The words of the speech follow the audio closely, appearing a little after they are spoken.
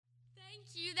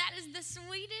is the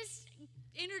sweetest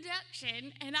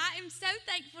introduction, and I am so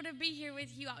thankful to be here with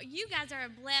you all. You guys are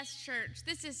a blessed church.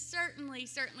 This is certainly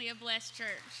a blessed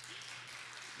church.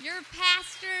 Your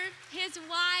pastor, his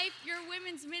wife, your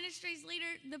women's ministries leader,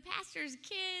 the pastor's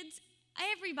kids,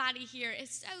 everybody here is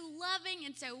so loving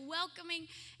and so welcoming.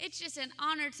 It's just an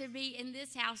honor to be in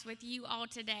this house with you all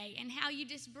today, and how you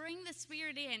just bring the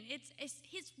Spirit in. It's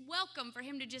his welcome for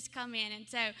him to just come in, and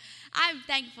so I'm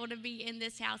thankful to be in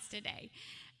this house today.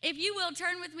 If you will,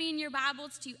 turn with me in your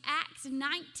Bibles to Acts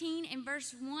 19 and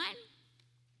verse 1.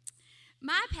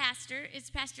 My pastor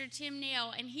is Pastor Tim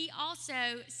Neal, and he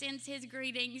also sends his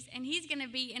greetings, and he's going to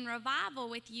be in revival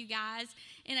with you guys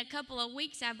in a couple of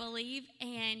weeks, I believe,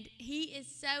 and he is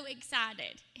so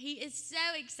excited. He is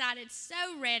so excited,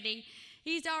 so ready.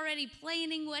 He's already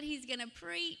planning what he's going to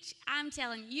preach. I'm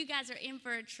telling you, you guys are in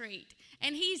for a treat,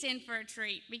 and he's in for a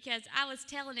treat because I was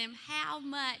telling him how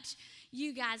much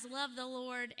you guys love the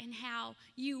Lord and how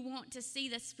you want to see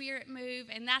the Spirit move,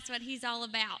 and that's what he's all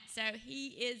about. So he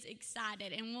is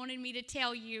excited and wanted me to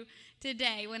tell you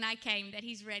today when I came that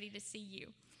he's ready to see you.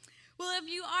 Well, if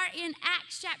you are in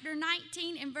Acts chapter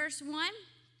 19 and verse 1,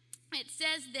 it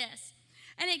says this: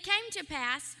 "And it came to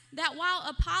pass that while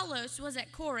Apollos was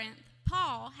at Corinth,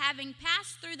 Paul, having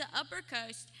passed through the upper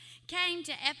coast, came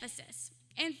to Ephesus.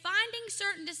 And finding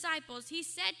certain disciples, he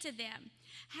said to them,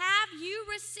 'Have you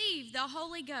received the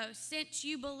Holy Ghost since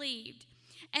you believed?'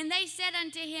 And they said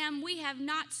unto him, 'We have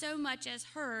not so much as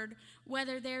heard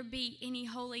whether there be any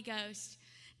Holy Ghost.'"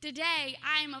 Today,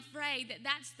 I am afraid that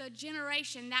that's the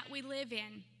generation that we live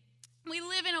in. We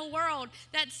live in a world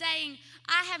that's saying,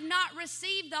 "I have not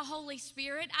received the Holy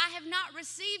Spirit. I have not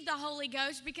received the Holy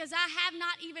Ghost because I have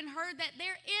not even heard that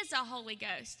there is a Holy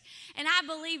Ghost." And I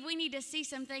believe we need to see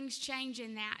some things change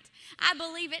in that. I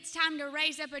believe it's time to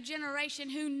raise up a generation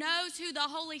who knows who the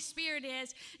Holy Spirit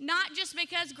is, not just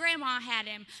because grandma had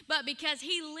him, but because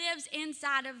he lives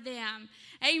inside of them.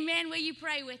 Amen. Will you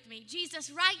pray with me?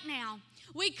 Jesus, right now,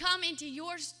 we come into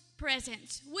your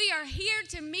presence. We are here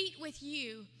to meet with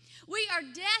you. We are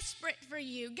desperate for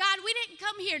you. God, we didn't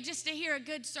come here just to hear a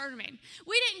good sermon.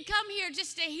 We didn't come here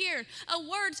just to hear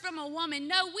words from a woman.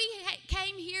 No, we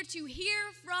came here to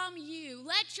hear from you.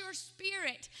 Let your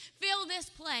Spirit fill this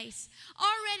place.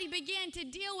 Already begin to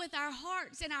deal with our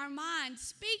hearts and our minds.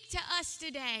 Speak to us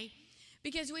today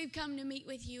because we've come to meet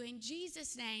with you. In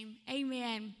Jesus' name,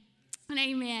 amen and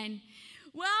amen.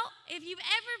 Well, if you've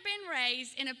ever been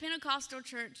raised in a Pentecostal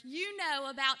church, you know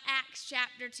about Acts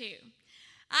chapter 2.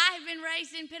 I have been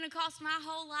raised in Pentecost my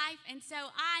whole life, and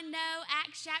so I know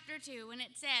Acts chapter 2 when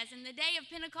it says, "And the day of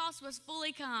Pentecost was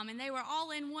fully come, and they were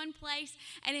all in one place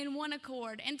and in one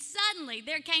accord. And suddenly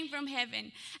there came from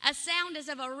heaven a sound as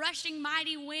of a rushing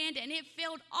mighty wind, and it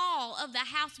filled all of the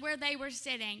house where they were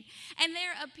sitting. And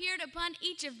there appeared upon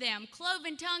each of them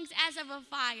cloven tongues as of a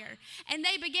fire, and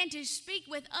they began to speak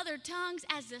with other tongues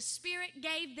as the Spirit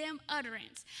gave them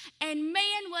utterance. And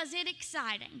man, was it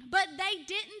exciting." But they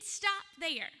didn't stop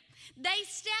there. They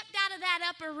stepped out of that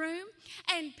upper room,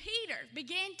 and Peter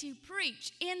began to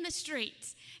preach in the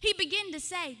streets. He began to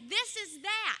say, "This is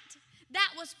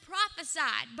that was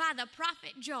prophesied by the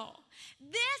prophet Joel.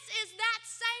 This is that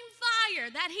same fire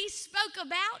that he spoke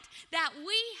about that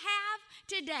we have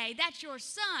today, that your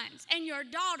sons and your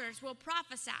daughters will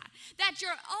prophesy, that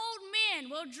your old men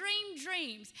will dream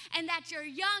dreams, and that your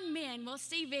young men will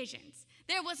see visions."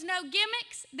 There was no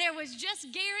gimmicks. There was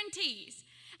just guarantees.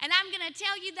 And I'm going to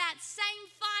tell you that same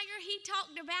fire he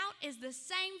talked about is the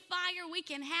same fire we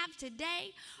can have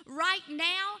today, right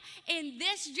now, in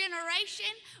this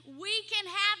generation. We can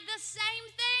have the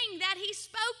same thing that he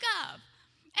spoke of.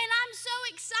 And I'm so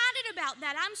excited about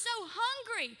that. I'm so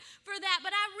hungry for that.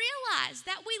 But I realize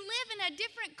that we live in a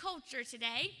different culture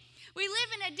today. We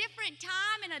live in a different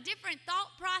time and a different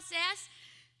thought process.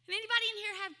 And anybody in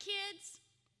here have kids?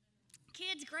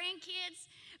 Kids, grandkids?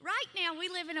 Right now, we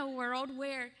live in a world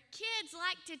where kids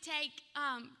like to take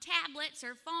tablets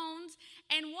or phones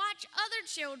and watch other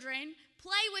children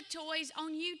play with toys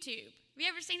on YouTube. Have you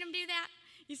ever seen them do that?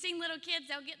 You've seen little kids,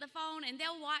 they'll get the phone and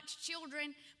they'll watch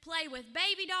children play with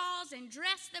baby dolls and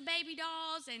dress the baby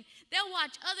dolls, and they'll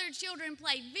watch other children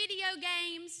play video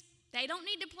games. They don't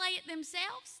need to play it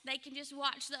themselves. They can just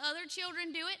watch the other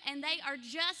children do it, and they are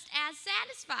just as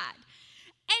satisfied.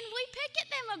 And we pick at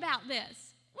them about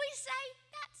this. We say,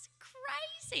 "That's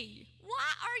crazy.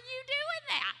 Why are you doing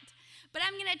that?" But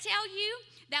I'm going to tell you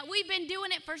that we've been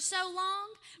doing it for so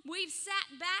long. We've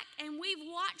sat back and we've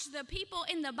watched the people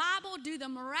in the Bible do the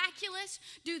miraculous,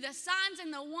 do the signs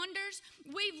and the wonders.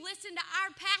 We've listened to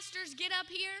our pastors get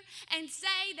up here and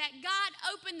say that God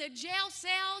opened the jail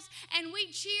cells, and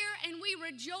we cheer and we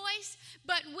rejoice.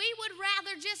 But we would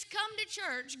rather just come to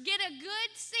church, get a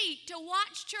good seat to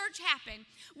watch church happen.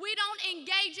 We don't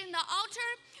engage in the altar.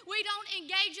 We don't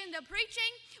engage in the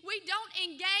preaching. We don't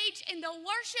engage in the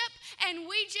worship, and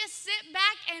we just sit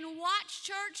back and watch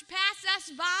church pass us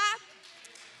by.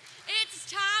 It's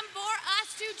time for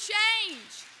us to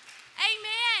change.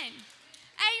 Amen.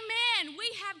 Amen. We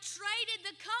have traded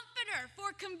the comforter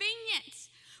for convenience.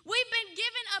 We've been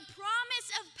given a promise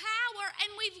of power, and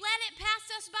we've let it pass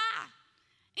us by.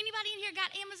 Anybody in here got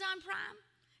Amazon Prime?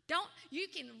 You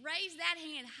can raise that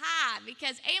hand high,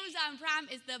 because Amazon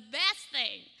Prime is the best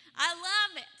thing. I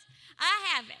love it.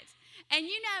 I have it. And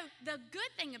you know, the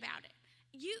good thing about it,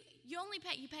 you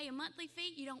pay a monthly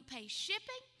fee. You don't pay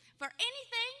shipping for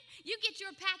anything. You get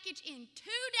your package in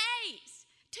 2 days.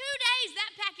 2 days,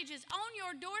 that package is on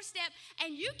your doorstep,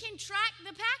 and you can track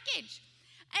the package.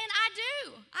 And I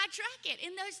do. I track it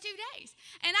in those 2 days.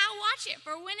 And I watch it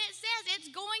for when it says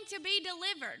it's going to be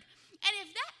delivered. And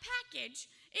if that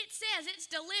package, it says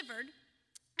it's delivered,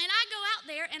 and I go out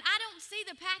there and I don't see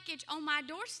the package on my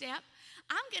doorstep,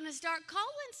 I'm going to start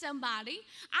calling somebody.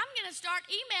 I'm going to start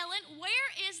emailing, where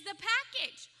is the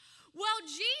package? Well,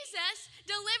 Jesus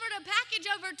delivered a package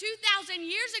over 2,000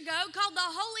 years ago called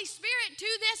the Holy Spirit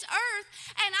to this earth,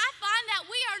 and I find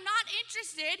that we are not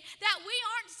interested, that we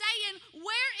aren't saying,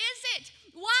 where is it?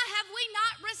 Why have we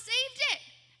not received it?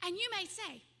 And you may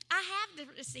say, I have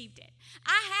received it.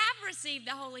 I have received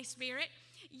the Holy Spirit.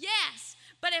 Yes,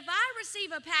 but if I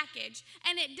receive a package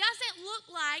and it doesn't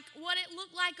look like what it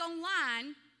looked like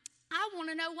online, I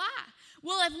want to know why.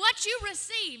 Well, if what you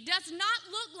received does not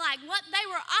look like what they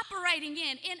were operating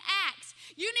in Acts,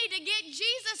 you need to get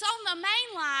Jesus on the main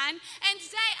line and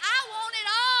say, I want it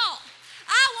all.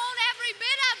 I want every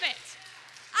bit of it.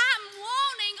 I'm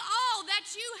wanting all that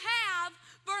you have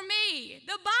for me.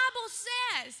 The Bible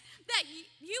says that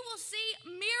you will see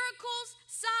miracles,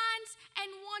 signs,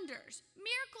 and wonders.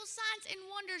 Miracles, signs, and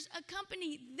wonders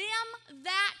accompany them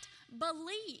that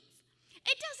believe.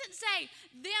 It doesn't say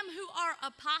them who are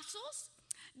apostles,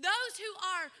 those who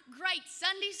are great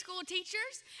Sunday school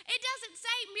teachers. It doesn't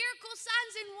say miracles,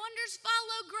 signs, and wonders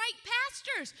follow great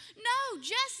pastors. No,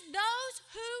 just those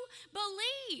who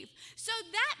believe. So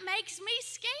that makes me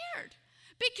scared.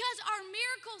 Because are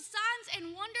miracles, signs,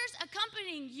 and wonders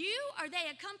accompanying you? Are they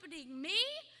accompanying me?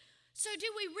 So do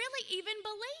we really even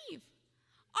believe?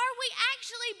 Are we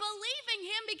actually believing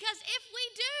him? Because if we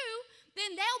do,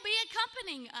 then they'll be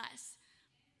accompanying us.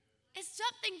 It's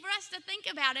something for us to think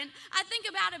about. And I think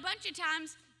about a bunch of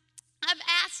times I've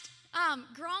asked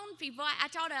grown people. I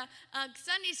taught a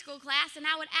Sunday school class, and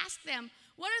I would ask them,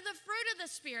 what are the fruit of the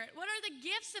Spirit? What are the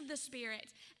gifts of the Spirit?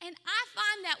 And I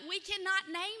find that we cannot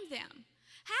name them.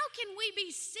 How can we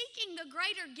be seeking the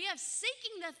greater gifts,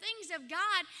 seeking the things of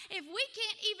God, if we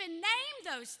can't even name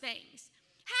those things?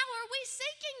 How are we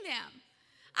seeking them?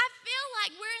 I feel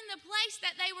like we're in the place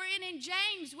that they were in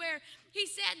James, where he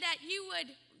said that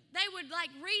they would like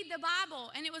read the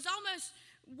Bible, and it was almost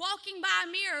walking by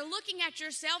a mirror, looking at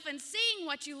yourself and seeing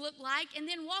what you look like, and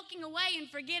then walking away and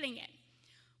forgetting it.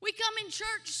 We come in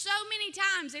church so many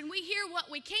times, and we hear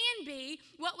what we can be,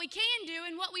 what we can do,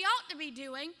 and what we ought to be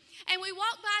doing, and we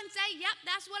walk by and say, yep,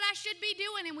 that's what I should be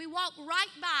doing, and we walk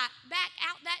right back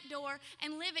out that door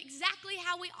and live exactly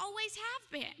how we always have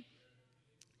been.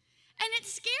 And it's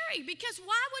scary, because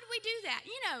why would we do that?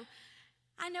 You know,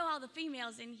 I know all the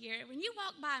females in here. When you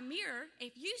walk by a mirror,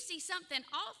 if you see something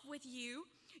off with you,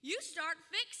 you start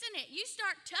fixing it. You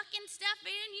start tucking stuff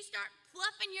in. You start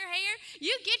fluffing your hair.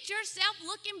 You get yourself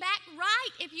looking back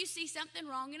right if you see something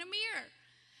wrong in a mirror.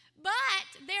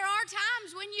 But there are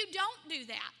times when you don't do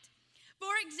that.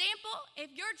 For example, if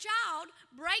your child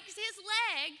breaks his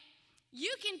leg,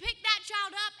 you can pick that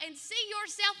child up and see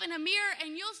yourself in a mirror,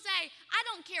 and you'll say, I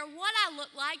don't care what I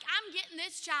look like, I'm getting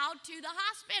this child to the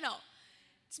hospital.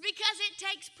 It's because it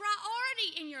takes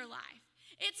priority in your life.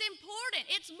 It's important.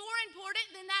 It's more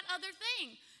important than that other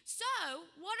thing. So,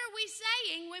 what are we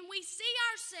saying when we see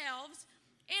ourselves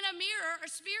in a mirror,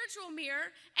 a spiritual mirror,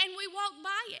 and we walk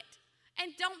by it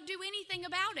and don't do anything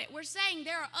about it? We're saying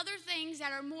there are other things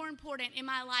that are more important in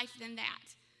my life than that.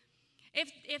 If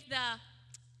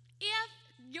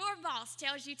your boss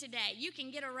tells you today you can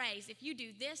get a raise if you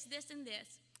do this, this, and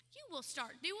this, you will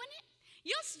start doing it.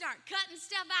 You'll start cutting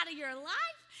stuff out of your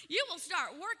life. You will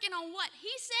start working on what he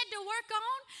said to work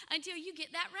on until you get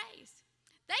that raise.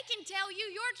 They can tell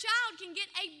you your child can get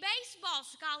a baseball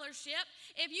scholarship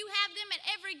if you have them at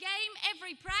every game,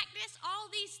 every practice,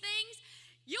 all these things.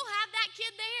 You'll have that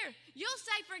kid there. You'll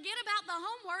say, forget about the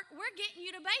homework. We're getting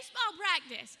you to baseball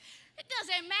practice. It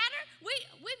doesn't matter.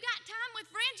 We've got time with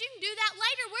friends. You can do that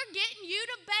later. We're getting you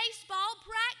to baseball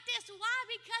practice. Why?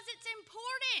 Because it's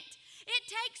important. It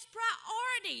takes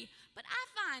priority. But I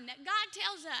find that God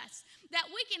tells us that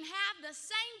we can have the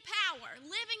same power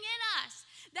living in us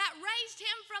that raised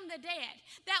him from the dead,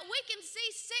 that we can see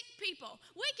sick people,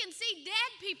 we can see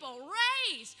dead people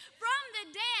raised from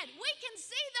the dead, we can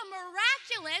see the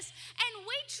miraculous, and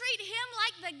we treat him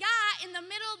like the guy in the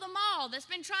middle of the mall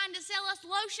that's been trying to sell us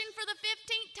lotion for the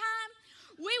 15th time.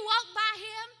 We walk by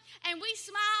him and we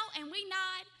smile and we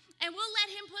nod, and we'll let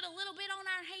him put a little bit on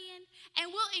our hand, and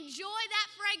we'll enjoy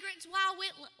that fragrance while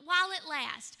it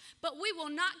lasts. But we will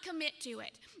not commit to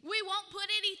it. We won't put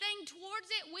anything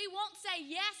towards it. We won't say,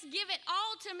 yes, give it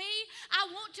all to me. I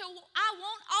want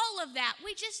all of that.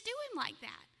 We just do him like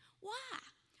that. Why?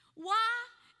 Why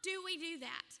do we do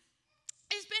that?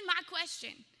 It's been my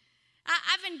question.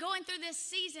 I've been going through this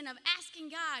season of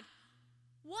asking God,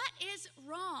 what is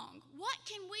wrong? What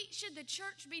should the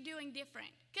church be doing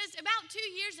different? Because about 2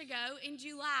 years ago in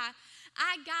July,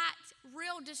 I got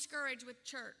real discouraged with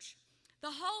church,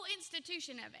 the whole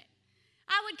institution of it.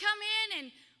 I would come in and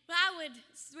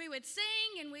we would sing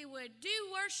and we would do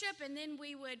worship, and then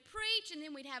we would preach, and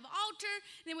then we'd have altar,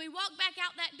 and then we'd walk back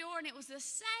out that door, and it was the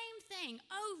same thing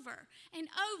over and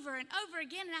over and over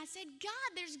again. And I said, God,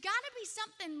 there's got to be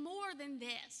something more than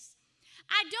this.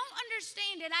 I don't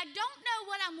understand it. I don't know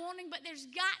what I'm wanting, but there's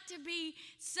got to be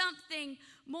something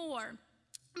more.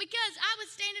 Because I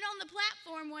was standing on the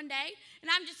platform one day,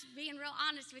 and I'm just being real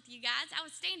honest with you guys. I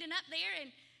was standing up there, and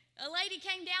a lady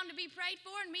came down to be prayed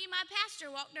for, and me and my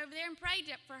pastor walked over there and prayed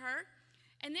for her.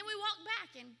 And then we walked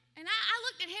back, and I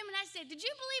looked at him and I said, did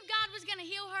you believe God was going to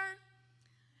heal her?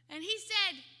 And he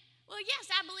said, well, yes,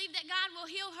 I believe that God will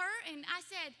heal her. And I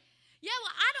said, yeah,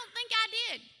 well, I don't think I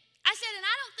did. I said, and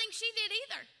I don't think she did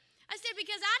either. I said,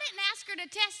 because I didn't ask her to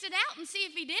test it out and see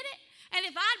if he did it. And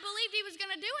if I'd believed he was going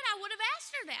to do it, I would have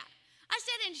asked her that. I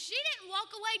said, and she didn't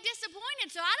walk away disappointed,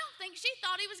 so I don't think she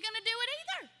thought he was going to do it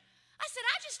either. I said,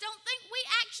 I just don't think we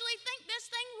actually think this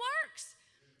thing works.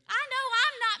 I know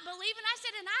I'm not believing. I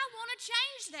said, and I want to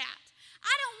change that.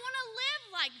 I don't want to live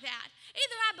like that.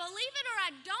 Either I believe it or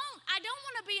I don't. I don't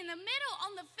want to be in the middle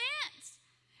on the fence.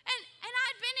 And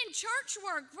I'd been in church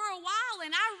work for a while,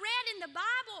 and I read in the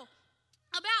Bible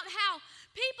about how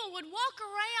people would walk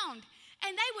around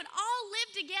and they would all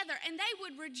live together and they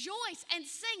would rejoice and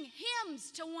sing hymns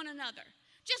to one another.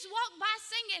 Just walk by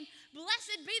singing,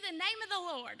 blessed be the name of the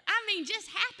Lord. I mean,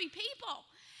 just happy people.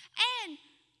 And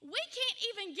we can't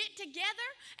even get together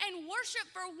and worship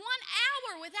for 1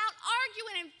 hour without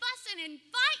arguing and fussing and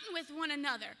fighting with one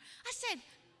another. I said,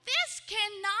 this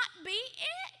cannot be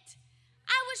it.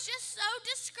 I was just so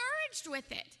discouraged with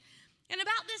it. And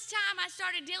about this time, I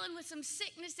started dealing with some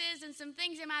sicknesses and some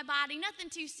things in my body. Nothing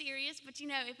too serious, but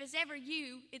if it's ever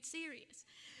you, it's serious.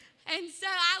 And so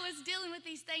I was dealing with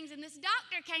these things, and this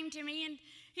doctor came to me, and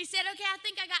he said, okay, I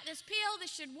think I got this pill.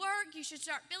 This should work. You should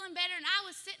start feeling better. And I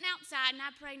was sitting outside, and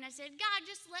I prayed, and I said, God,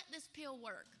 just let this pill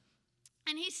work.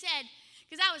 And he said,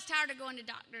 because I was tired of going to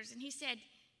doctors, and he said,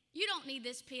 you don't need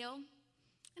this pill.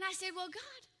 And I said, well,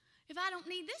 God, if I don't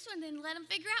need this one, then let them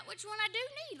figure out which one I do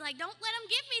need. Like, don't let them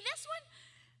give me this one.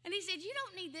 And he said, you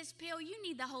don't need this pill. You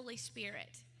need the Holy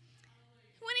Spirit.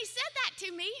 When he said that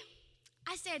to me,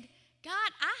 I said,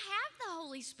 God, I have the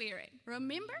Holy Spirit.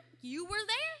 Remember, you were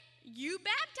there. You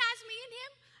baptized me in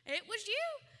him. It was you.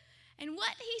 And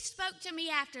what he spoke to me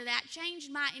after that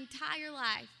changed my entire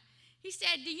life. He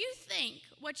said, do you think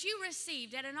what you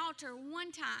received at an altar one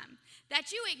time,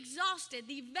 that you exhausted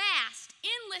the vast,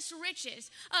 endless riches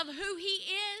of who he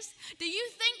is? Do you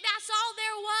think that's all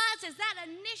there was? Is that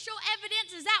initial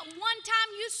evidence? Is that one time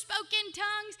you spoke in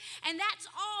tongues and that's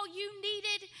all you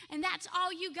needed and that's all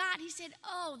you got? He said,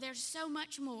 oh, there's so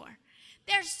much more.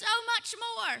 There's so much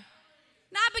more.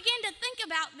 And I began to think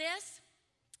about this.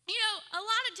 A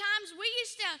lot of times we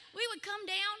would come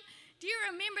down. Do you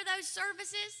remember those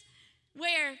services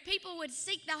where people would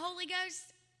seek the Holy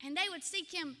Ghost, and they would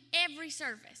seek him every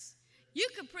service? You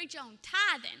could preach on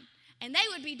tithing, and they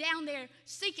would be down there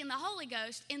seeking the Holy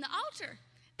Ghost in the altar.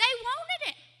 They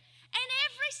wanted it. And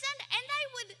every Sunday, and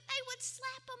they would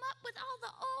slap them up with all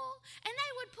the oil, and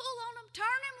they would pull on them,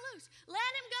 turn him loose,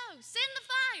 let him go, send the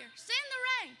fire, send the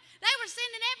rain. They were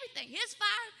sending everything. His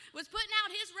fire was putting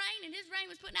out his rain, and his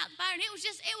rain was putting out the fire, and it was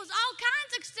all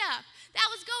kinds of stuff that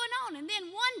was going on. And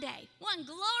then one day, one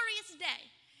glorious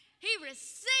day, he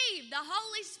received the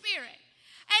Holy Spirit.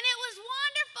 And it was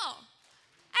wonderful.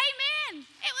 Amen.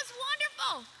 It was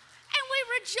wonderful. And we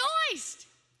rejoiced.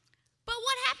 But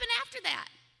what happened after that?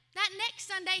 That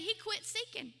next Sunday, he quit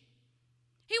seeking.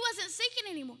 He wasn't seeking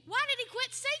anymore. Why did he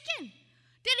quit seeking?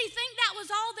 Did he think that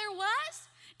was all there was?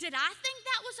 Did I think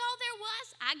that was all there was?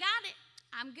 I got it.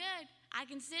 I'm good. I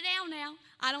can sit down now.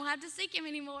 I don't have to seek him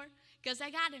anymore because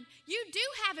I got him. You do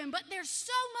have him, but there's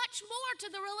so much more to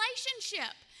the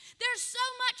relationship. There's so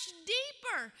much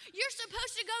deeper. You're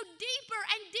supposed to go deeper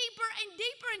and deeper and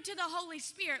deeper into the Holy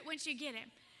Spirit once you get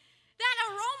him. That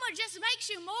aroma just makes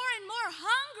you more and more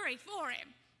hungry for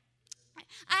him.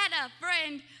 I had a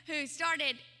friend who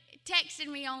started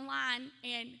texting me online,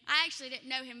 and I actually didn't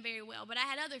know him very well, but I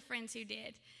had other friends who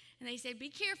did. And they said, be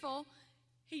careful.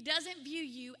 He doesn't view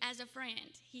you as a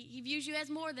friend. He views you as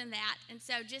more than that, and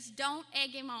so just don't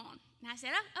egg him on. And I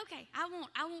said, oh, okay, I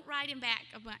won't write him back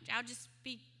a bunch. I'll just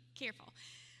be careful.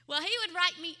 Well, he would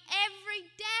write me every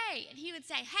day, and he would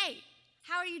say, hey,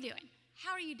 how are you doing?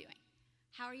 How are you doing?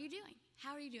 How are you doing?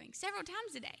 How are you doing? Several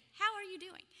times a day. How are you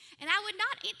doing? And I would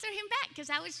not answer him back because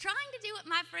I was trying to do what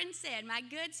my friends said, my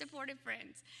good, supportive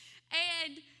friends.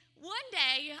 And one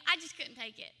day, I just couldn't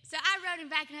take it. So I wrote him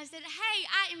back and I said, hey,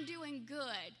 I am doing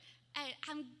good.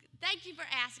 Thank you for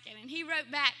asking. And he wrote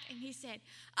back and he said,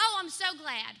 oh, I'm so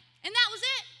glad. And that was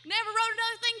it. Never wrote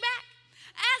another thing back.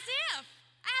 As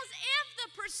if the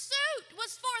pursuit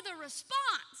was for the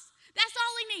response. That's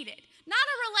all he needed. Not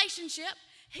a relationship.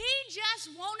 He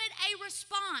just wanted a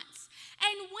response.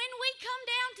 And when we come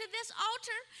down to this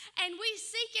altar and we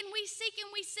seek and we seek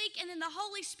and we seek, and then the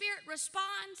Holy Spirit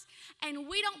responds and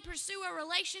we don't pursue a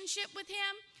relationship with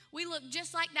him, we look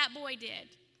just like that boy did.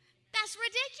 That's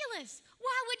ridiculous.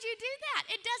 Why would you do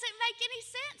that? It doesn't make any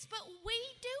sense, but we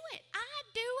do it. I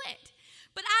do it.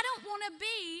 But I don't want to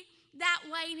be that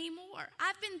way anymore.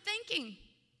 I've been thinking,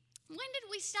 when did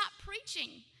we stop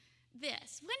preaching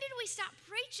this? When did we stop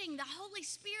preaching the Holy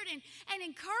Spirit and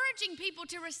encouraging people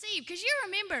to receive? Because you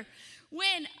remember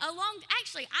when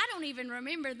actually I don't even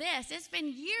remember this. It's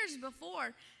been years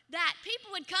before that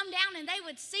people would come down and they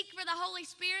would seek for the Holy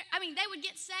Spirit. I mean, they would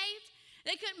get saved.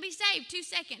 They couldn't be saved 2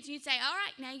 seconds. You'd say, all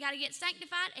right, now you got to get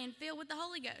sanctified and filled with the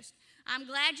Holy Ghost. I'm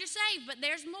glad you're saved, but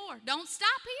there's more. Don't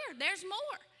stop here. There's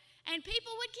more. And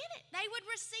people would get it. They would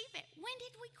receive it. When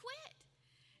did we quit?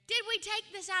 Did we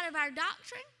take this out of our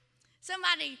doctrine?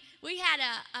 We had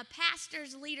a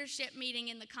pastor's leadership meeting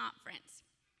in the conference,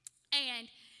 and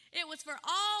it was for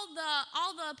all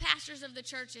the pastors of the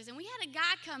churches. And we had a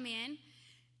guy come in,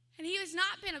 and he was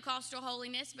not Pentecostal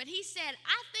holiness, but he said,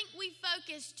 I think we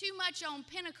focus too much on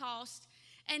Pentecost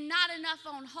and not enough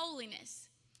on holiness.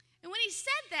 And when he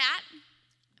said that,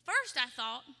 first I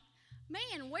thought,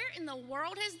 man, where in the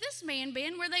world has this man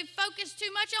been where they focused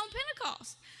too much on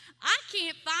Pentecost? I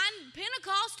can't find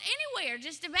Pentecost anywhere,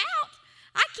 just about.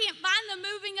 I can't find the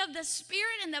moving of the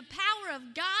Spirit and the power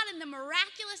of God and the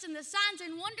miraculous and the signs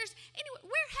and wonders. Anyway,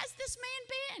 where has this man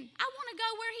been? I want to go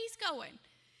where he's going.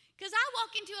 Because I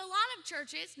walk into a lot of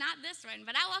churches, not this one,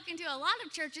 but I walk into a lot of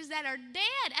churches that are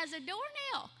dead as a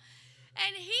doornail.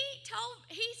 And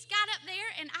he's got up there,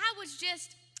 and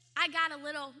I got a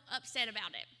little upset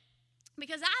about it.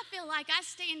 Because I feel like I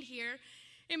stand here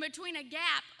in between a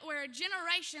gap where a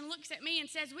generation looks at me and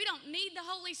says, we don't need the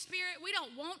Holy Spirit, we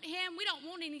don't want him, we don't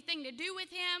want anything to do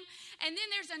with him. And then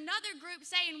there's another group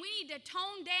saying we need to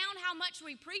tone down how much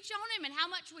we preach on him and how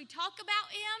much we talk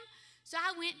about him. So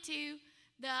I went to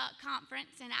the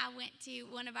conference and I went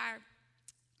to one of our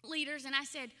leaders and I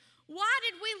said, why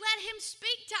did we let him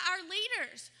speak to our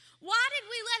leaders? Why did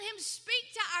we let him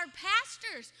speak to our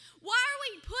pastors? Why are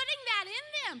we putting that in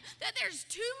them? That there's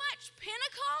too much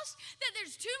Pentecost? That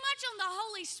there's too much on the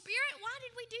Holy Spirit? Why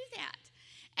did we do that?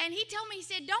 And he told me, he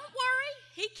said, don't worry.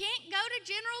 He can't go to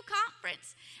general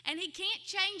conference and he can't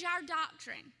change our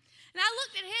doctrine. And I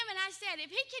looked at him and I said, if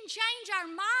he can change our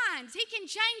minds, he can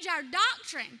change our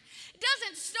doctrine. It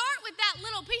doesn't start with that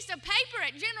little piece of paper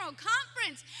at general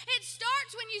conference. It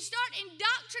starts when you start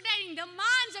indoctrinating the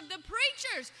minds of the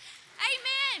preachers.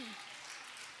 Amen.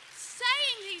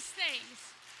 Saying these things.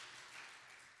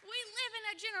 We live in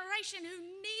a generation who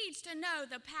needs to know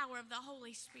the power of the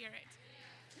Holy Spirit.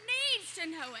 Needs to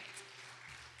know it.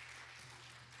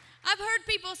 I've heard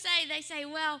people say,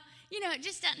 well, it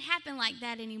just doesn't happen like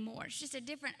that anymore. It's just a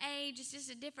different age. It's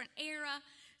just a different era.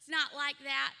 It's not like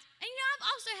that. And, I've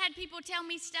also had people tell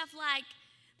me stuff like,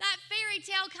 that fairy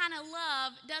tale kind of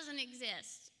love doesn't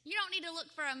exist. You don't need to look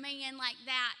for a man like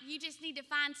that. You just need to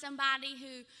find somebody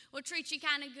who will treat you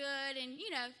kind of good and,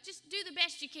 just do the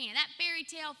best you can. That fairy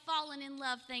tale falling in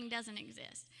love thing doesn't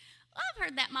exist. Well, I've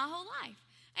heard that my whole life.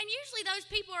 And usually those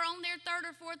people are on their third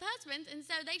or fourth husbands, and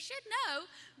so they should know,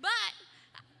 but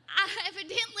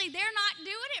evidently they're not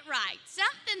doing it right.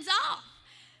 Something's off.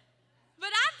 But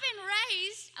I've been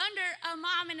raised under a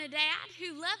mom and a dad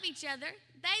who love each other.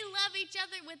 They love each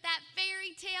other with that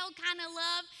fairy tale kind of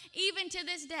love, even to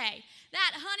this day.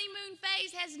 That honeymoon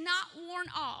phase has not worn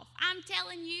off. I'm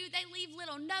telling you, they leave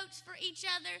little notes for each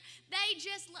other.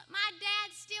 My dad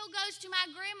still goes to my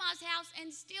grandma's house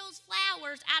and steals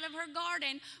flowers out of her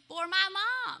garden for my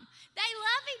mom. They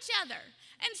love each other.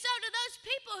 And so to those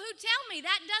people who tell me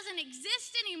that doesn't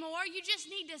exist anymore, you just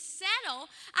need to settle,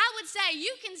 I would say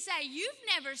you can say you've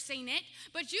never seen it,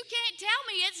 but you can't tell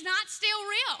me it's not still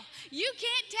real. You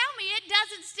can't tell me it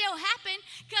doesn't still happen,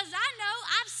 because I know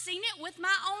I've seen it with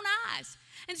my own eyes.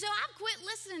 And so I've quit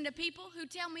listening to people who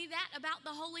tell me that about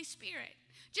the Holy Spirit.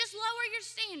 Just lower your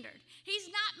standard. He's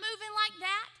not moving like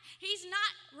that. He's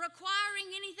not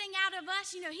requiring anything out of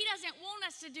us. He doesn't want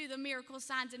us to do the miracle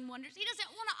signs and wonders. He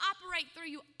doesn't want to operate through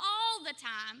you all the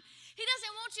time. He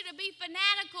doesn't want you to be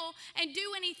fanatical and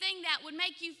do anything that would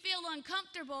make you feel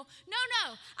uncomfortable. No.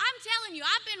 I'm telling you,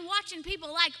 I've been watching people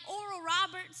like Oral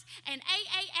Roberts and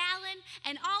A.A. Allen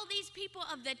and all these people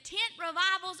of the tent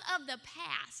revivals of the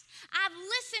past. I've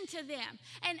listened to them.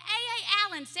 And A.A.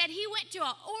 Allen said he went to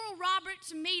an Oral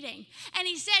Roberts meeting. And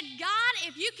he said, God,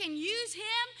 if you can use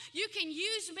him, you can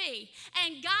use me.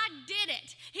 And God did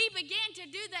it. He began to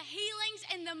do the healings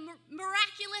and the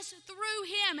miraculous through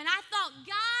him. And I thought,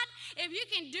 God, if you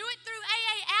can do it through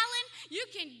A.A. Allen, you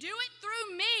can do it through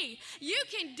me. You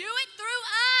can do it through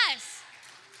us.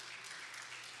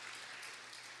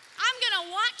 I'm going to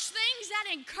watch things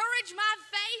that encourage my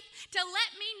faith to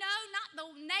let me know, not the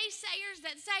naysayers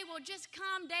that say, well, just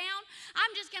calm down.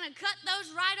 I'm just going to cut those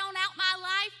right on out my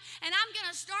life, and I'm going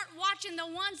to start watching the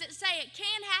ones that say it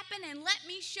can happen and let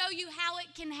me show you how it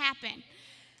can happen.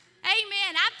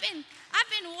 Amen. I've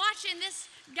been watching this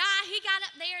guy. He got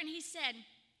up there and he said,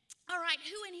 all right,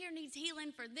 who in here needs healing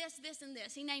for this, this, and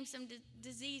this? He named some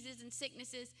diseases and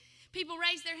sicknesses. People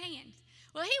raised their hands.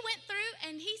 Well, he went through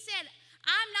and he said,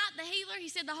 I'm not the healer. He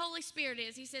said, the Holy Spirit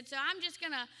is. He said, so I'm just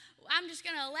gonna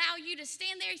allow you to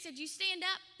stand there. He said, you stand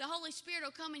up, the Holy Spirit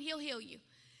will come and he'll heal you.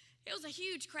 It was a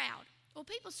huge crowd. Well,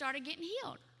 people started getting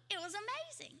healed. It was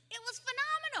amazing. It was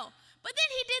phenomenal. But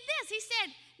then he did this. He said,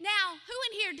 now, who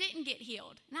in here didn't get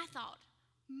healed? And I thought,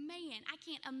 man, I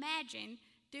can't imagine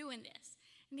doing this.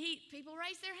 And people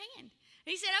raised their hand.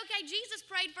 He said, okay, Jesus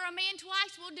prayed for a man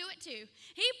twice, we'll do it too.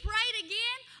 He prayed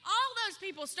again, all those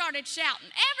people started shouting.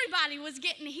 Everybody was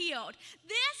getting healed.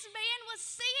 This man was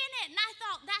seeing it, and I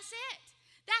thought, that's it.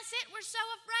 That's it. We're so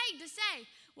afraid to say,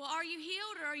 well, are you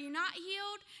healed or are you not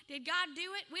healed? Did God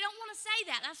do it? We don't want to say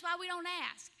that. That's why we don't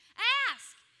ask.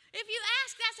 Ask. If you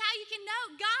ask, that's how you can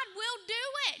know. God will do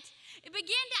it.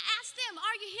 Begin to ask them,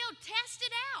 are you healed? Test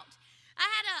it out. I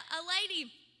had a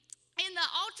lady in the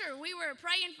altar. We were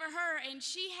praying for her, and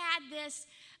she had this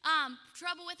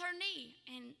trouble with her knee.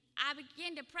 And I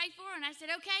began to pray for her, and I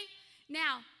said, okay,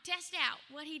 now test out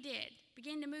what he did.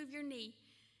 Begin to move your knee.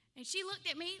 And she looked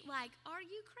at me like, are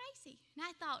you crazy? And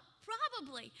I thought,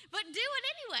 probably, but do it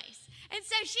anyways. And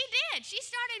so she did. She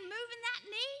started moving that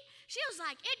knee. She was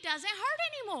like, it doesn't hurt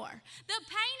anymore. The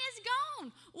pain is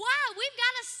gone. Wow, we've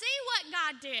got to see what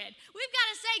God did. We've got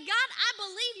to say, God, I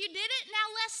believe you did it. Now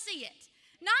let's see it.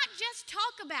 Not just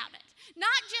talk about it.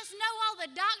 Not just know all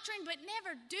the doctrine, but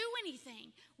never do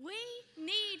anything. We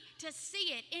need to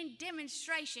see it in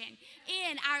demonstration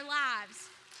in our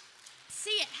lives.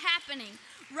 See it happening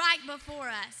right before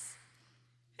us.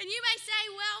 And you may say,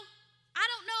 well, I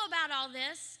don't know about all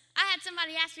this. I had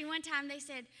somebody ask me one time, they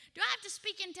said, do I have to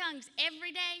speak in tongues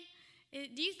every day?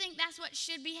 Do you think that's what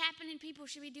should be happening? People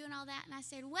should be doing all that? And I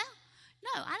said, well,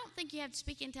 no, I don't think you have to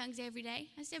speak in tongues every day.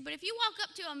 I said, but if you walk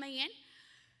up to a man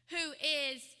who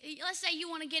is, let's say you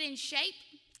want to get in shape,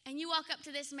 and you walk up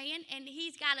to this man, and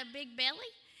he's got a big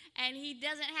belly, and he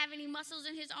doesn't have any muscles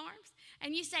in his arms,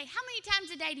 and you say, how many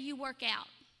times a day do you work out?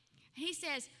 And he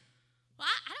says, well,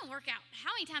 I don't work out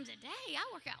how many times a day? I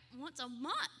work out once a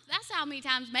month. That's how many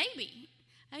times maybe.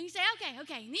 And you say, okay.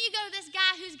 And then you go to this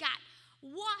guy who's got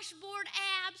washboard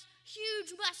abs,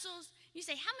 huge muscles. You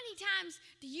say, how many times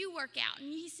do you work out?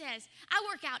 And he says, I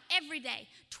work out every day,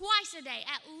 twice a day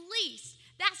at least.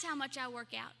 That's how much I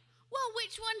work out. Well,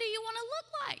 which one do you want to look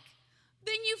like?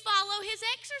 Then you follow his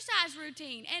exercise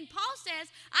routine. And Paul says,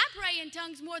 I pray in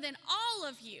tongues more than all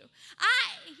of you.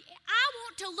 I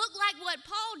want to look like what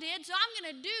Paul did, so I'm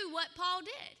going to do what Paul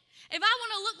did. If I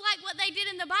want to look like what they did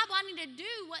in the Bible, I need to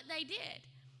do what they did.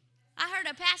 I heard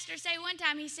a pastor say one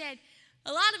time, he said,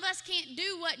 a lot of us can't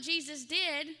do what Jesus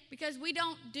did because we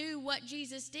don't do what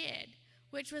Jesus did.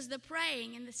 which was the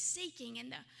praying and the seeking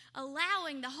and the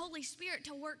allowing the Holy Spirit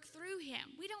to work through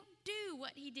him. We don't do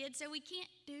what he did, so we can't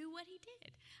do what he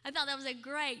did. I thought that was a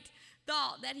great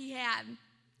thought that he had.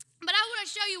 But I want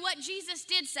to show you what Jesus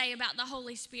did say about the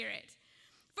Holy Spirit.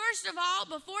 First of all,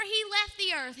 before he left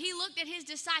the earth, he looked at his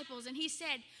disciples and he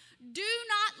said, "Do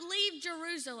not leave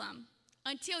Jerusalem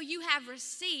until you have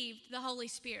received the Holy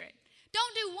Spirit."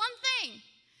 Don't do one thing.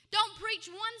 Don't preach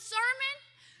one sermon.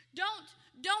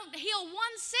 Don't heal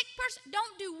one sick person.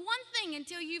 Don't do one thing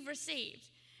until you've received.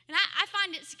 And I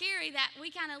find it scary that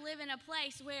we kind of live in a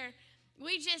place where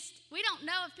we don't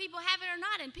know if people have it or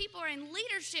not. And people are in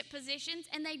leadership positions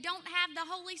and they don't have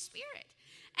the Holy Spirit.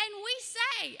 And we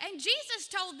say, and Jesus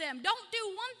told them, don't do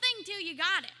one thing till you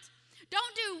got it.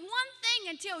 Don't do one thing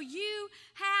until you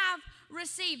have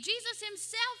received. Jesus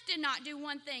himself did not do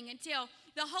one thing until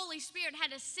the Holy Spirit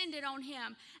had ascended on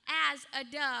him as a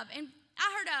dove. And I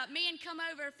heard a man come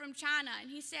over from China, and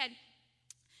he said,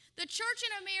 the church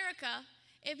in America,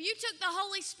 if you took the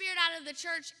Holy Spirit out of the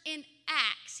church in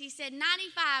Acts, he said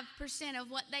 95% of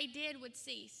what they did would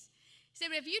cease. He said,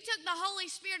 but if you took the Holy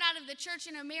Spirit out of the church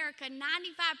in America,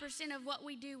 95% of what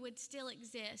we do would still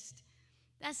exist.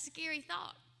 That's a scary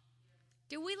thought.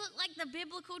 Do we look like the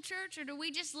biblical church, or do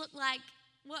we just look like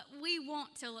what we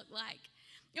want to look like?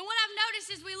 And what I've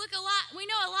noticed is we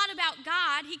know a lot about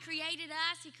God. He created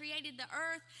us. He created the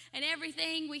earth and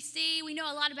everything we see. We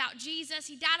know a lot about Jesus.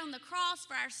 He died on the cross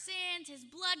for our sins. His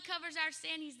blood covers our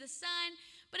sin. He's the Son.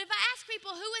 But if I ask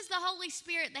people, who is the Holy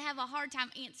Spirit, they have a hard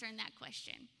time answering that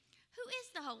question. Who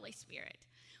is the Holy Spirit?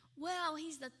 Well,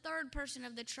 he's the third person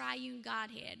of the triune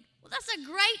Godhead. Well, that's a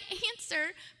great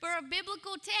answer for a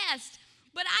biblical test.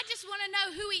 But I just want to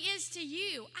know who he is to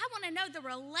you. I want to know the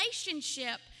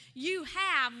relationship you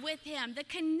have with him, the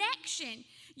connection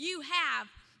you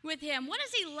have with him. What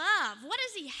does he love? What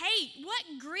does he hate?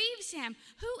 What grieves him?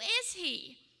 Who is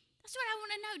he? That's what I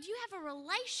want to know. Do you have a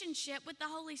relationship with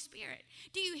the Holy Spirit?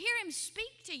 Do you hear him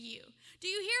speak to you? Do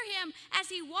you hear him as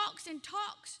he walks and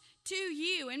talks to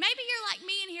you? And maybe you're like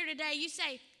me in here today. You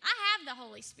say, I have the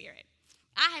Holy Spirit.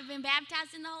 I have been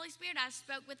baptized in the Holy Spirit. I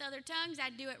spoke with other tongues.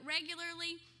 I do it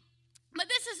regularly. But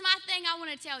this is my thing I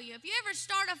want to tell you. If you ever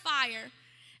start a fire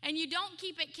and you don't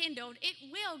keep it kindled, it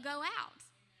will go out.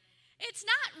 It's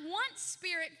not once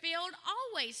spirit-filled,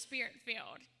 always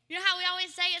spirit-filled. You know how we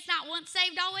always say it's not once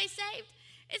saved, always saved?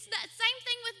 It's that same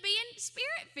thing with being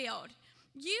spirit-filled.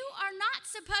 You are not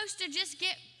supposed to just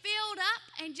get filled up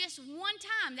and just one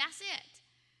time, that's it.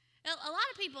 A lot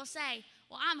of people say,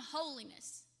 well, I'm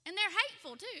holiness. And they're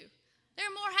hateful too. They're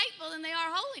more hateful than they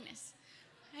are holiness.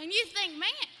 And you think,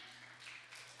 man,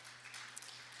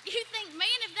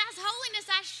 if that's holiness,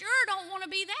 I sure don't want to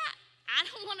be that. I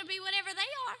don't want to be whatever they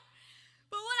are.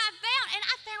 But what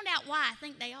I found out why I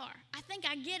think they are. I think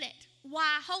I get it.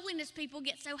 Why holiness people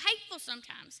get so hateful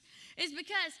sometimes is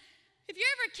because if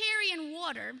you're ever carrying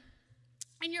water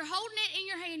and you're holding it in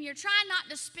your hand, you're trying not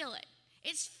to spill it.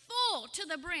 It's full to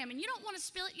the brim, and you don't want to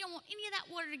spill it. You don't want any of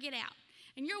that water to get out.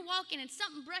 And you're walking and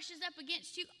something brushes up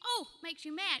against you. Oh, makes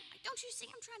you mad. Don't you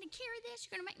see I'm trying to carry this?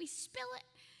 You're going to make me spill it.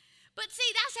 But see,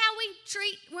 that's how we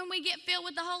treat when we get filled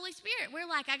with the Holy Spirit. We're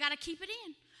like, I got to keep it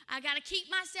in. I got to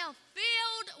keep myself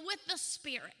filled with the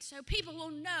Spirit so people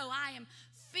will know I am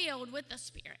filled with the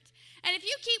Spirit. And if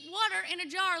you keep water in a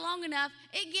jar long enough,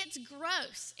 it gets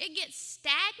gross. It gets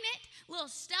stagnant. Little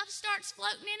stuff starts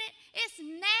floating in it. It's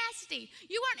nasty.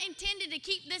 You weren't intended to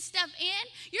keep this stuff in.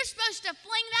 You're supposed to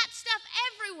fling that stuff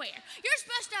everywhere. You're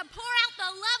supposed to pour out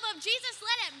the love of Jesus.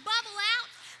 Let it bubble out.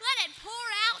 Let it pour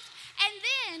out. And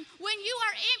then when you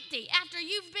are empty after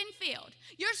you've been filled,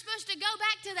 you're supposed to go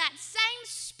back to that same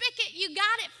spigot you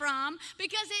got it from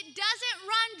because it doesn't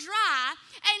run dry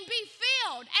and be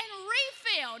filled and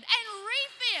refilled and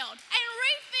refilled and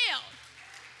refilled.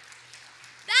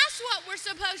 That's what we're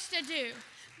supposed to do.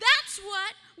 That's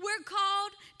what we're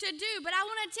called to do. But I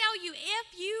want to tell you, if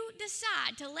you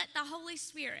decide to let the Holy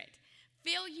Spirit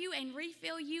fill you and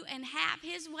refill you and have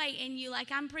his way in you like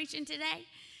I'm preaching today,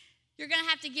 you're going to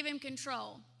have to give him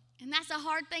control. And that's a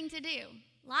hard thing to do.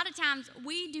 A lot of times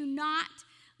we do not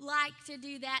like to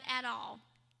do that at all.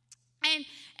 And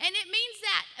it means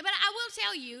that, but I will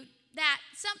tell you that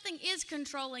something is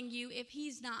controlling you if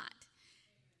he's not.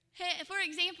 For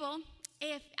example,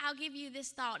 if I'll give you this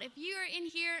thought. If you are in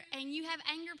here and you have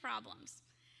anger problems,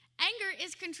 anger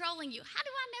is controlling you. How do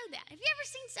I know that? Have you ever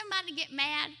seen somebody get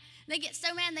mad? They get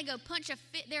so mad they go punch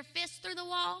their fist through the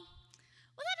wall?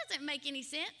 Well, that doesn't make any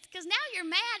sense because now you're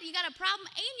mad, you got a problem,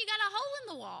 and you got a hole in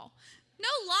the wall. No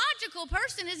logical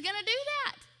person is going to do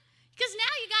that because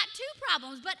now you got two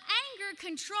problems. But anger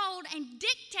controlled and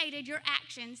dictated your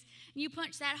actions and you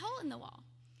punch that hole in the wall.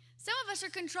 Some of us are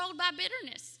controlled by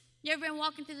bitterness. You ever been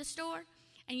walking through the store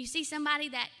and you see somebody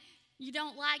that you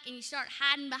don't like and you start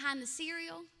hiding behind the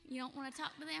cereal? You don't want to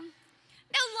talk to them?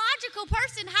 No logical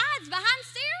person hides behind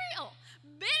cereal.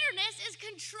 Bitterness is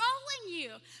controlling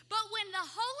you. But when the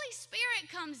Holy Spirit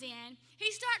comes in,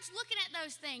 he starts looking at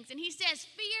those things and he says,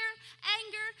 fear,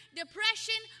 anger,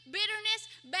 depression, bitterness,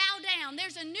 bow down.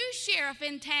 There's a new sheriff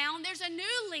in town. There's a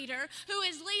new leader who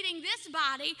is leading this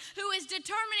body, who is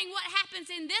determining what happens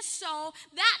in this soul.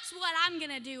 That's what I'm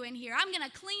going to do in here. I'm going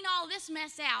to clean all this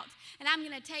mess out and I'm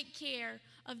going to take care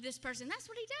of this person. That's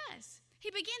what he does. He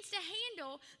begins to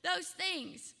handle those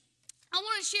things. I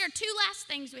want to share two last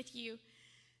things with you.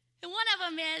 And one of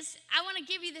them is, I want to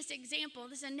give you this example,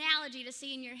 this analogy to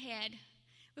see in your head.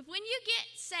 If when you get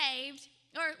saved,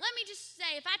 or let me just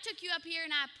say, if I took you up here and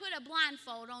I put a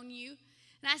blindfold on you,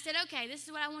 and I said, okay, this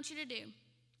is what I want you to do.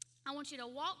 I want you to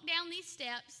walk down these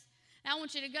steps, and I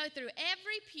want you to go through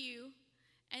every pew,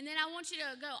 and then I want you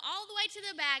to go all the way to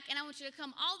the back, and I want you to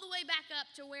come all the way back up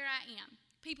to where I am.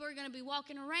 People are going to be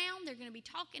walking around. They're going to be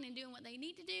talking and doing what they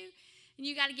need to do. And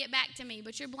you got to get back to me,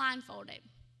 but you're blindfolded.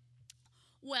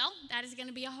 Well, that is going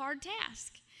to be a hard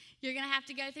task. You're going to have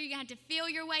to go through. You're going to have to feel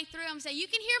your way through. I'm going to say, you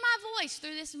can hear my voice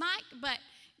through this mic, but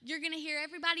you're going to hear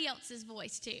everybody else's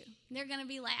voice too. They're going to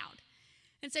be loud.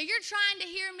 And so you're trying to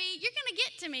hear me. You're going to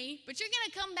get to me, but you're going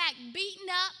to come back beaten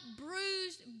up,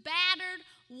 bruised, battered,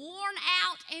 worn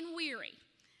out, and weary.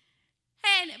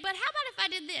 But how about if I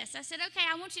did this? I said, okay,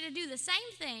 I want you to do the same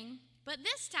thing, but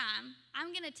this time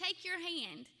I'm going to take your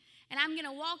hand and I'm going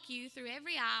to walk you through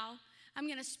every aisle. I'm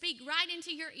going to speak right into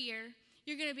your ear.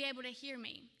 You're going to be able to hear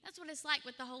me. That's what it's like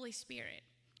with the Holy Spirit.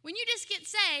 When you just get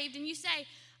saved and you say,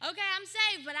 okay, I'm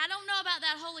saved, but I don't know about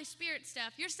that Holy Spirit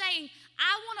stuff. You're saying,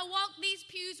 I want to walk these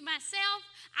pews myself.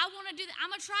 I want to do that.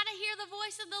 I'm going to try to hear the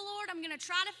voice of the Lord. I'm going to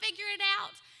try to figure it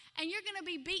out. And you're going to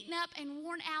be beaten up and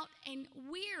worn out and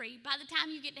weary by the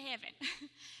time you get to heaven.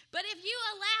 But if you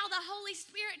allow the Holy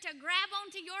Spirit to grab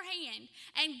onto your hand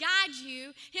and guide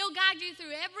you, he'll guide you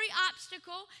through every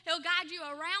obstacle. He'll guide you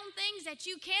around things that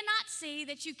you cannot see,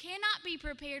 that you cannot be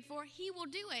prepared for. He will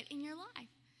do it in your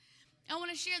life. I want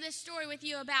to share this story with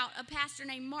you about a pastor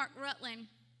named Mark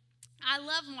Rutland. I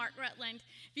love Mark Rutland.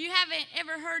 If you haven't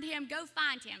ever heard him, go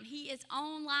find him. He is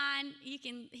online.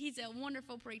 He's a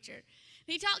wonderful preacher.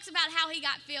 He talks about how he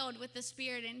got filled with the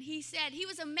Spirit, and he said he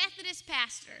was a Methodist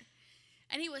pastor,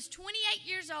 and he was 28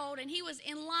 years old, and he was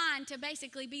in line to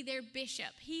basically be their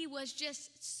bishop. He was just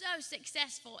so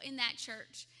successful in that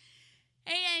church.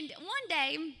 And one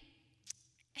day,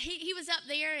 he was up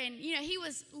there, and, he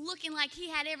was looking like he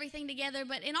had everything together,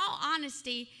 but in all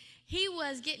honesty, he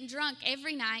was getting drunk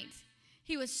every night.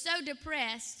 He was so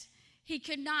depressed, he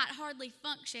could not hardly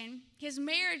function. His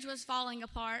marriage was falling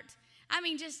apart.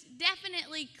 Just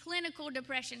definitely clinical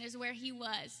depression is where he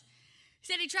was. He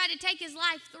said he tried to take his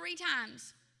life 3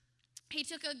 times. He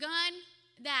took a gun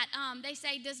that they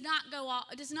say does not go off.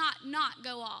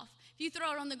 If you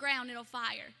throw it on the ground, it'll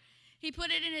fire. He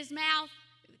put it in his mouth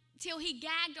till he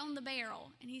gagged on the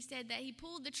barrel, and he said that he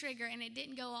pulled the trigger and it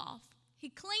didn't go off. He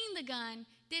cleaned the gun,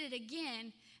 did it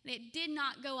again, and it did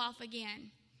not go off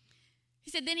again.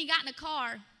 He said then he got in a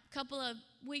car a couple of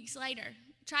weeks later,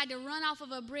 tried to run off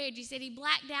of a bridge. He said he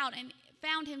blacked out and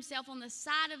found himself on the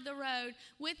side of the road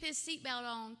with his seatbelt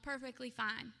on, perfectly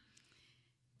fine.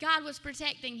 God was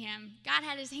protecting him. God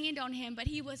had his hand on him, but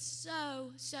he was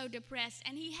so depressed,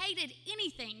 and he hated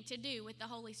anything to do with the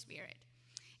Holy Spirit.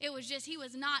 It was just, he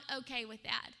was not okay with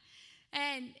that.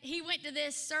 And he went to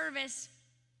this service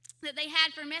that they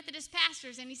had for Methodist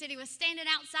pastors, and he said he was standing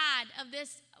outside of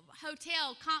this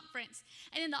hotel conference,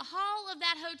 and in the hall of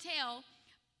that hotel,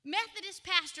 Methodist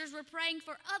pastors were praying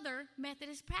for other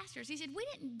Methodist pastors. He said, we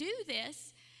didn't do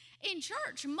this in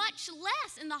church, much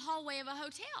less in the hallway of a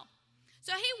hotel.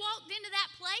 So he walked into that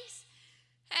place,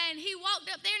 and he walked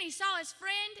up there, and he saw his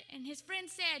friend, and his friend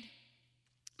said,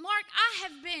 Mark, I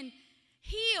have been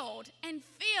healed and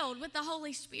filled with the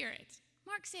Holy Spirit.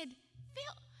 Mark said,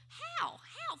 how?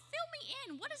 Fill me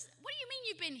in. What do you mean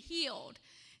you've been healed?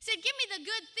 He said, give me the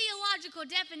good theological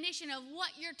definition of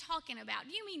what you're talking about.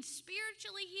 Do you mean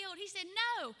spiritually healed? He said,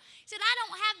 no. He said, I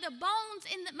don't have the bones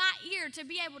in my ear to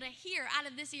be able to hear out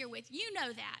of this ear with. You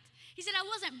know that. He said, I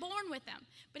wasn't born with them.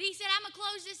 But he said, I'm going to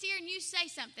close this ear and you say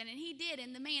something. And he did,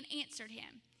 and the man answered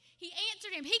him. He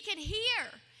answered him. He could hear.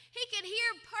 He could hear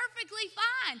perfectly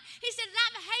fine. He said,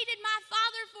 I've hated my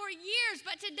father for years,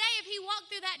 but today if he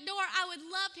walked through that door, I would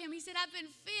love him. He said, I've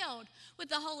been filled with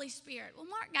the Holy Spirit.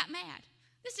 Well, Mark got mad.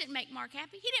 This didn't make Mark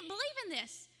happy. He didn't believe in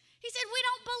this. He said, we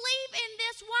don't believe in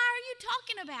this. Why are you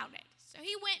talking about it? So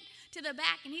he went to the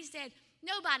back and he said,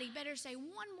 nobody better say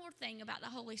one more thing about the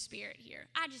Holy Spirit here.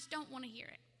 I just don't want to hear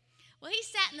it. Well, he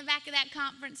sat in the back of that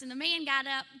conference, and the man got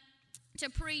up to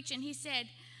preach, and he said,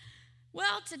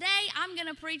 well, today I'm going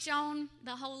to preach on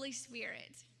the Holy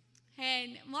Spirit.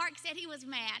 And Mark said he was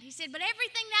mad. He said, but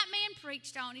everything that man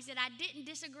preached on, he said, I didn't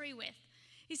disagree with.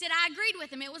 He said, I agreed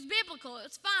with him. It was biblical. It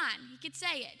was fine. He could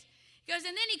say it. He goes,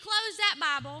 and then he closed that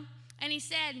Bible, and he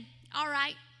said, all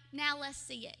right, now let's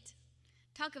see it.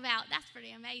 Talk about, that's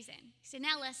pretty amazing. He said,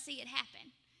 now let's see it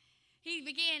happen.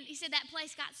 He said that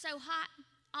place got so hot,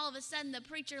 all of a sudden the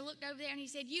preacher looked over there and he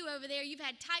said, you over there, you've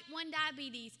had type 1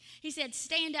 diabetes. He said,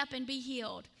 stand up and be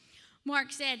healed.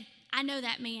 Mark said, I know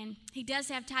that man. He does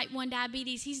have type 1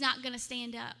 diabetes. He's not going to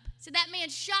stand up. So that man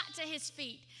shot to his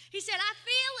feet. He said, I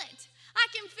feel it. I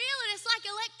can feel it. It's like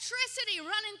electricity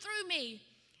running through me.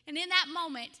 And in that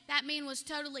moment, that man was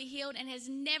totally healed and has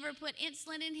never put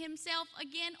insulin in himself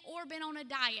again or been on a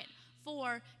diet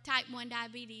for type 1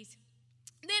 diabetes.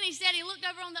 Then he said, he looked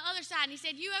over on the other side and he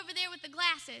said, you over there with the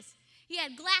glasses. He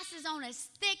had glasses on as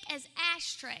thick as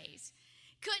ashtrays.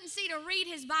 Couldn't see to read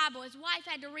his Bible. His wife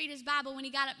had to read his Bible when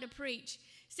he got up to preach.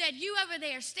 Said, you over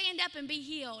there, stand up and be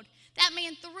healed. That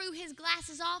man threw his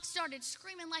glasses off, started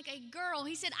screaming like a girl.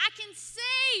 He said, I can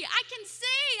see,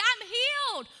 I'm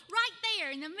healed. Right there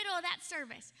in the middle of that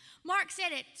service. Mark said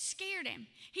it scared him.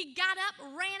 He got up,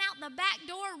 ran out the back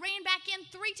door, ran back in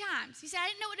 3 times. He said,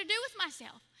 I didn't know what to do with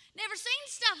myself. Never seen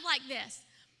stuff like this.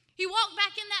 He walked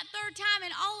back in that 3rd time,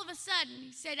 and all of a sudden,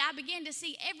 he said, I began to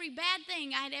see every bad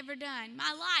thing I had ever done.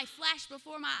 My life flashed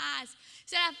before my eyes.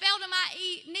 He said, I fell to my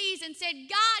knees and said,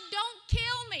 God, don't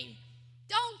kill me.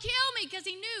 Don't kill me, because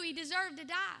he knew he deserved to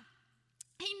die.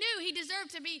 He knew he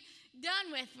deserved to be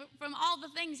done with from all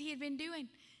the things he had been doing.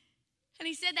 And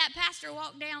he said that pastor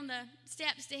walked down the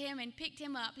steps to him and picked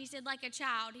him up. He said, like a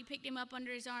child, he picked him up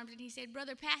under his arms, and he said,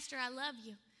 Brother Pastor, I love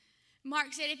you.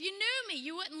 Mark said, if you knew me,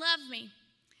 you wouldn't love me.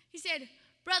 He said,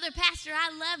 Brother Pastor,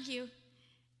 I love you,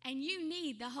 and you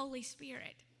need the Holy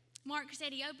Spirit. Mark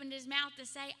said he opened his mouth to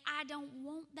say, I don't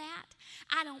want that.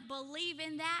 I don't believe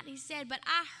in that. He said, but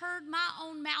I heard my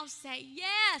own mouth say,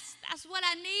 yes, that's what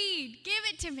I need. Give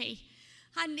it to me.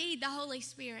 I need the Holy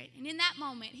Spirit. And in that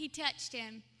moment, he touched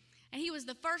him, and he was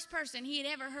the first person he had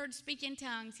ever heard speak in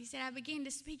tongues. He said, I began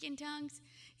to speak in tongues.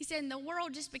 He said, and the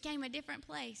world just became a different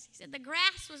place. He said, the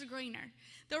grass was greener.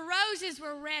 The roses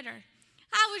were redder.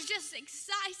 I was just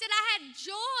excited. He said, I had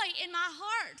joy in my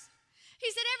heart. He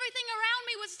said, everything around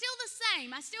me was still the same.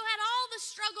 I still had all the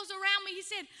struggles around me. He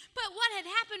said, but what had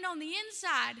happened on the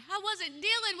inside? I wasn't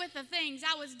dealing with the things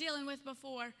I was dealing with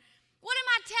before. What am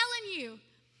I telling you?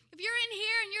 If you're in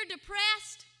here and you're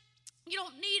depressed, you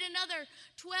don't need another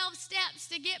 12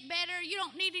 steps to get better. You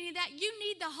don't need any of that. You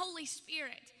need the Holy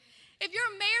Spirit. If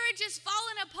your marriage is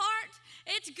falling apart,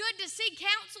 it's good to see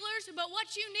counselors, but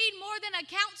what you need more than a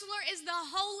counselor is the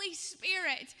Holy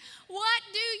Spirit. What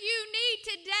do you need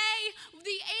today?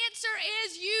 The answer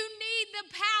is you need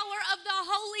the power of the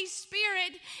Holy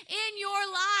Spirit in your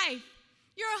life.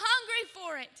 You're hungry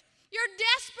for it. You're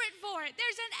desperate for it.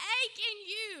 There's an ache in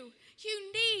you. You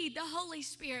need the Holy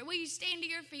Spirit. Will you stand to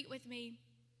your feet with me?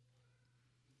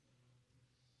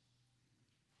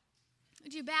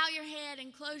 Would you bow your head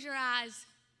and close your eyes?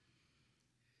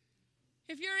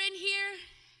 If you're in here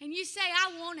and you say,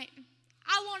 I want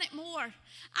it more.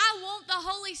 I want the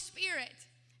Holy Spirit.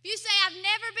 If you say, I've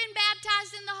never been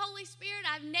baptized in the Holy Spirit,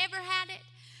 I've never had it,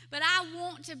 but I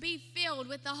want to be filled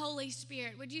with the Holy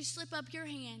Spirit, would you slip up your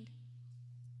hand?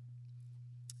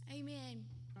 Amen.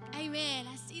 Amen.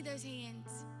 I see those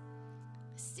hands.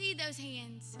 I see those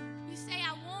hands. You say,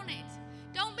 I want it.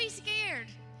 Don't be scared.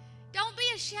 Don't be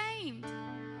ashamed.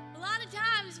 A lot of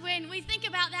times when we think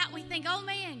about that, we think, oh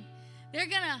man, they're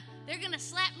gonna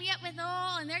slap me up with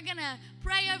oil and they're gonna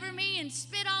pray over me and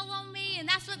spit all on me, and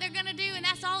that's what they're gonna do, and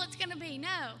that's all it's gonna be.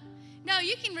 No,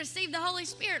 you can receive the Holy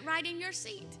Spirit right in your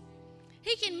seat.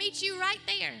 He can meet you right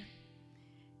there.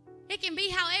 It can be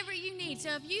however you need. So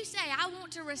if you say, I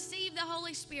want to receive the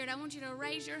Holy Spirit, I want you to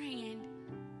raise your hand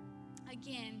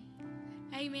again.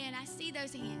 Amen. I see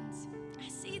those hands. I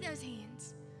see those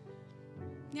hands.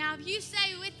 Now, if you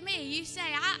say with me, you say,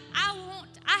 I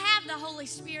have the Holy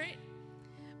Spirit,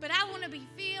 but I want to be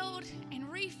filled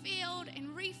and refilled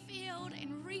and refilled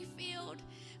and refilled.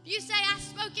 If you say, I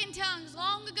spoke in tongues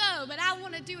long ago, but I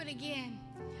want to do it again.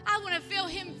 I want to feel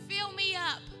Him fill me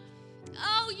up.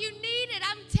 Oh, you need it.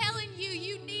 I'm telling you,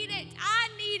 you need it. I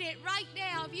need it right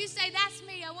now. If you say, that's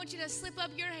me, I want you to slip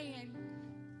up your hand.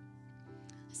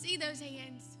 I see those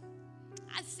hands.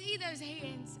 I see those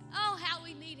hands. Oh, how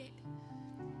we need it.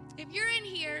 If you're in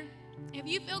here If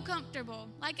you feel comfortable,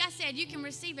 like I said, you can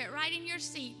receive it right in your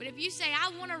seat. But if you say,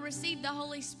 I want to receive the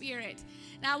Holy Spirit,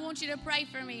 and I want you to pray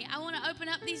for me, I want to open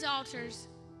up these altars.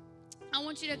 I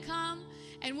want you to come,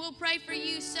 and we'll pray for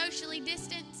you socially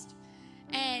distanced.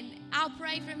 And I'll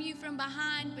pray from you from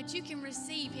behind, but you can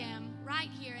receive him right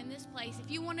here in this place.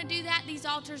 If you want to do that, these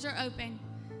altars are open.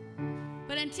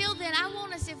 But until then, I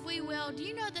want us, if we will, do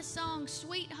you know the song,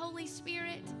 Sweet Holy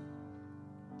Spirit?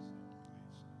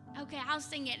 Okay, I'll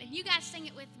sing it. And you guys sing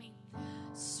it with me.